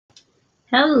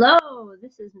Hello,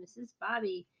 this is Mrs.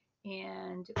 Bobby,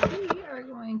 and we are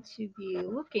going to be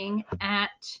looking at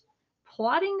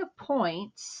plotting the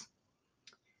points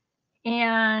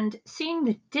and seeing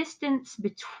the distance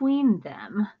between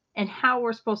them and how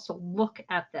we're supposed to look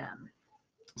at them.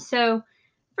 So,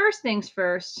 first things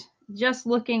first, just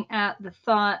looking at the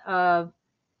thought of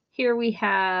here we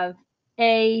have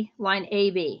line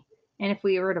AB. And if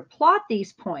we were to plot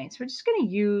these points, we're just going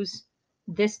to use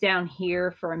this down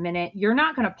here for a minute. You're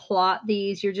not going to plot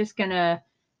these. You're just going to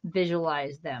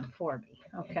visualize them for me.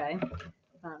 Okay.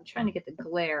 I'm trying to get the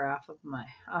glare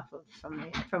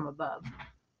from above.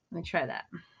 Let me try that.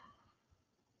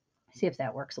 See if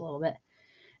that works a little bit.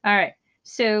 All right.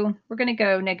 So we're going to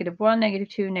go -1,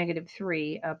 -2,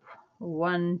 -3 up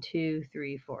 1, 2,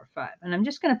 3, 4, 5. And I'm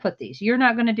just going to put these. You're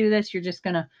not going to do this. You're just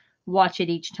going to watch it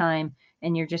each time,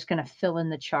 and you're just going to fill in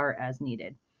the chart as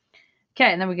needed.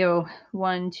 Okay, and then we go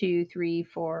 1, 2, 3,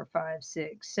 4, 5,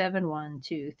 6, 7, 1,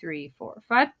 2, 3, 4,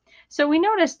 5. So we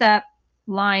notice that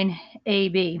line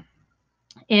AB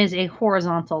is a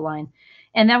horizontal line,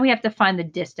 and then we have to find the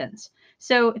distance.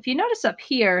 So if you notice up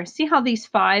here, see how these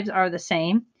 5s are the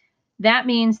same? That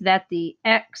means that the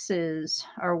x's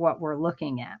are what we're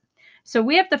looking at. So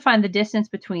we have to find the distance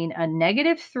between a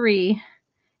 -3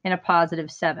 and a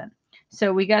 +7.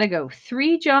 So we got to go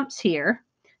 3 jumps here.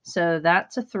 So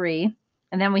that's a 3.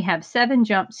 And then we have 7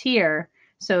 jumps here.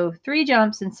 So 3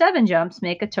 jumps and 7 jumps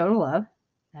make a total of,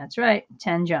 that's right,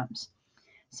 10 jumps.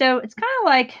 So it's kind of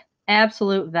like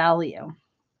absolute value.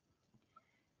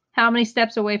 How many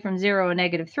steps away from 0 a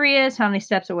 -3 is, how many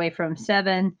steps away from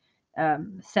 7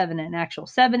 an actual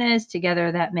 7 is.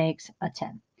 Together that makes a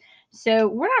 10. So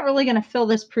we're not really going to fill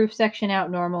this proof section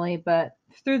out normally, but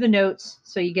through the notes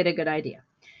so you get a good idea.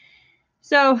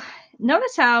 So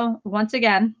notice how, once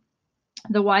again,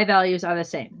 the y values are the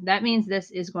same. That means this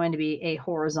is going to be a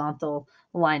horizontal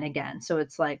line again. So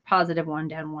it's like +1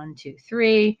 down 1, 2,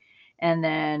 3, and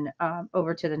then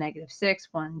over to the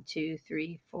 -6, 1, 2,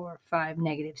 3, 4, 5,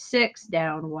 -6,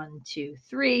 down 1, 2,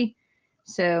 3.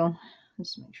 So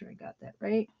just make sure I got that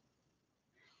right.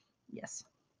 Yes.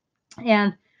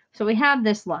 And so we have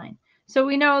this line. So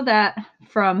we know that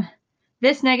from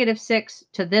this -6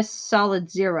 to this solid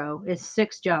 0 is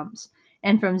 6 jumps,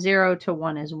 and from 0 to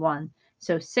 1 is 1.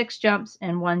 So 6 jumps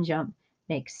and 1 jump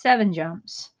makes 7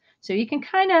 jumps. So you can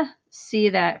kind of see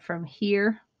that from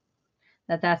here,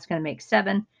 that that's going to make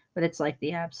 7, but it's like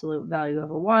the absolute value of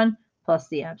a 1 plus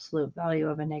the absolute value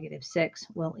of a -6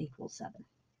 will equal 7.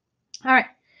 All right.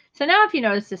 So now if you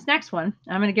notice this next one,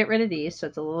 I'm going to get rid of these so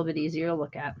it's a little bit easier to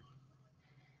look at.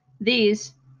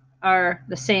 These are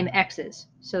the same x's.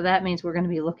 So that means we're going to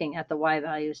be looking at the y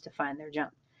values to find their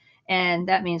jump. And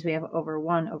that means we have over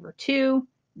 1 over 2,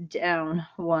 down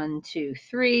 1, 2,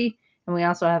 3. And we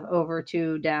also have over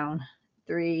 2, down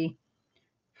 3,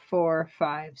 4,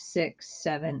 5, 6,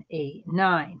 7, 8,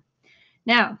 9.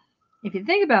 Now, if you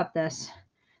think about this,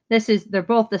 they're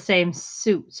both the same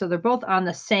suit. So they're both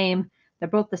the same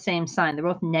sign. They're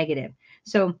both negative.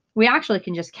 So we actually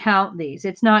can just count these.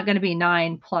 It's not going to be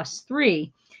 9 plus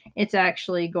 3. It's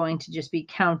actually going to just be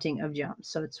counting of jumps.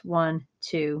 So it's 1,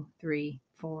 2, 3,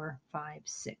 4, 5,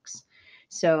 6.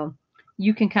 So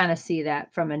you can kind of see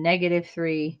that from a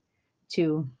 -3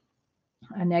 to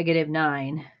a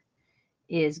 -9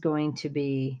 is going to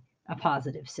be a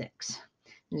 +6.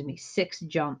 There's going to be 6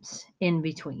 jumps in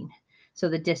between. So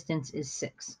the distance is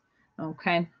 6.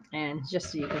 Okay, and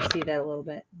just so you can see that a little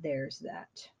bit, there's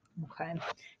that. Okay,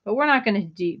 but we're not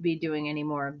going to be doing any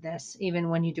more of this. Even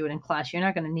when you do it in class, you're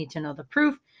not going to need to know the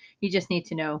proof. You just need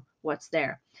to know what's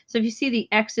there. So if you see the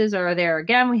x's are there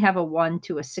again, we have a 1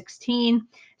 to a 16.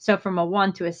 So from a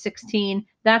 1 to a 16,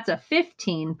 that's a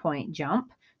 15-point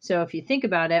jump. So if you think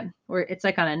about it, it's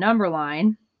like on a number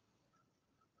line.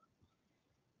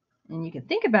 And you can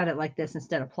think about it like this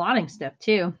instead of plotting stuff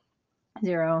too.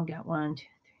 0, got 1, 2,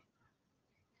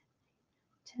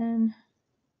 3, 10,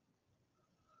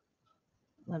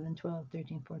 11, 12,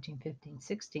 13, 14, 15,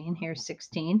 16. Here's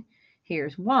 16.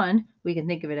 Here's 1. We can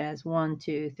think of it as 1,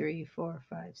 2, 3, 4,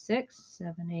 5, 6,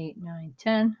 7, 8, 9,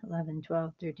 10, 11,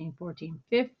 12, 13, 14,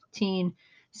 15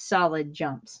 solid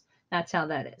jumps. That's how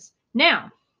that is.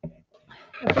 Now,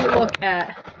 if we look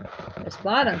at this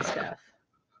bottom stuff,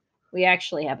 we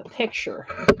actually have a picture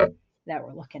that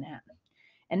we're looking at.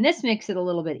 And this makes it a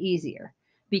little bit easier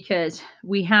because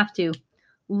we have to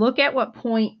look at what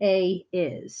point A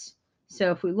is.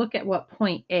 So if we look at what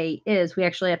point A is, we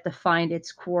actually have to find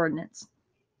its coordinates.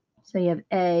 So you have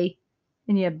A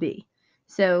and you have B.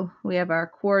 So we have our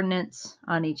coordinates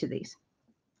on each of these.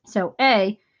 So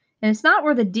A, and it's not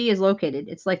where the D is located,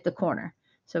 it's like the corner.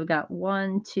 So we've got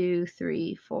 1, 2,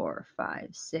 3, 4, 5,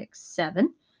 6,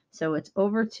 7. So it's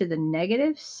over to the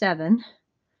 -7,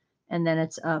 and then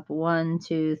it's up 1,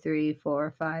 2, 3,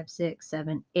 4, 5, 6,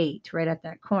 7, 8, right at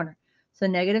that corner. So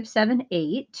 -7,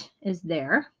 8 is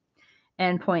there.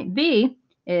 And point B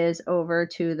is over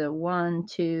to the 1,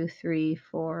 2, 3,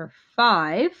 4,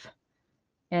 5,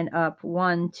 and up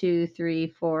 1, 2, 3,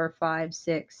 4, 5,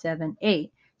 6, 7,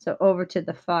 8. So over to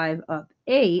the 5, up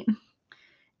 8.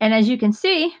 And as you can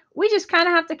see, we just kind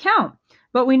of have to count.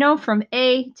 But we know from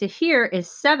A to here is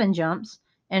 7 jumps,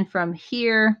 and from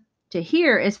here to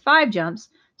here is 5 jumps.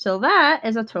 So that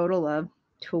is a total of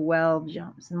 12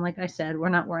 jumps. And like I said, we're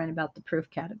not worrying about the proof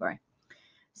category.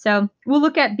 So we'll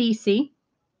look at BC,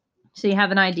 so you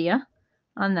have an idea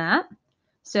on that.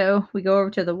 So we go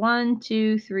over to the 1,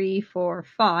 2, 3, 4,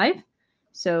 5.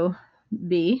 So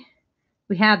B,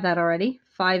 we have that already,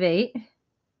 5, 8,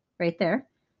 right there.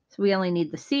 So we only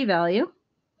need the C value.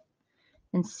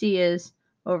 And C is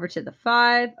over to the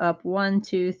 5, up 1,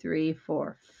 2, 3,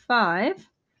 4, 5.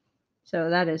 So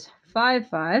that is 5,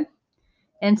 5.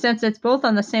 And since it's both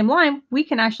on the same line, we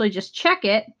can actually just check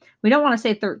it. We don't want to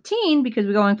say 13 because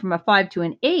we're going from a 5 to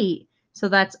an 8. So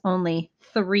that's only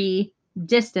 3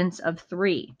 distance of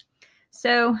 3.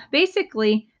 So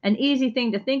basically, an easy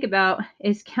thing to think about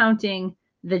is counting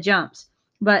the jumps.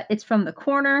 But it's from the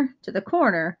corner to the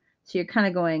corner. So you're kind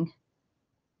of going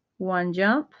 1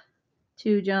 jump,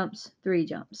 2 jumps, 3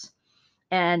 jumps.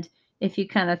 And if you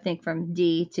kind of think from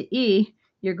D to E,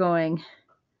 you're going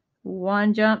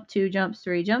 1 jump, 2 jumps,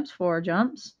 3 jumps, 4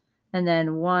 jumps, and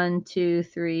then 1, 2,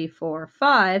 3, 4,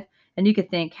 5. And you could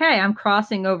think, hey, I'm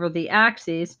crossing over the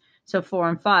axes, so 4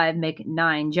 and 5 make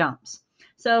 9 jumps.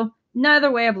 So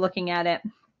another way of looking at it.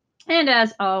 And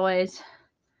as always,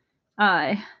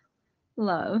 I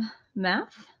love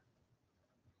math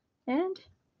and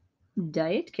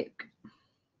Diet Coke.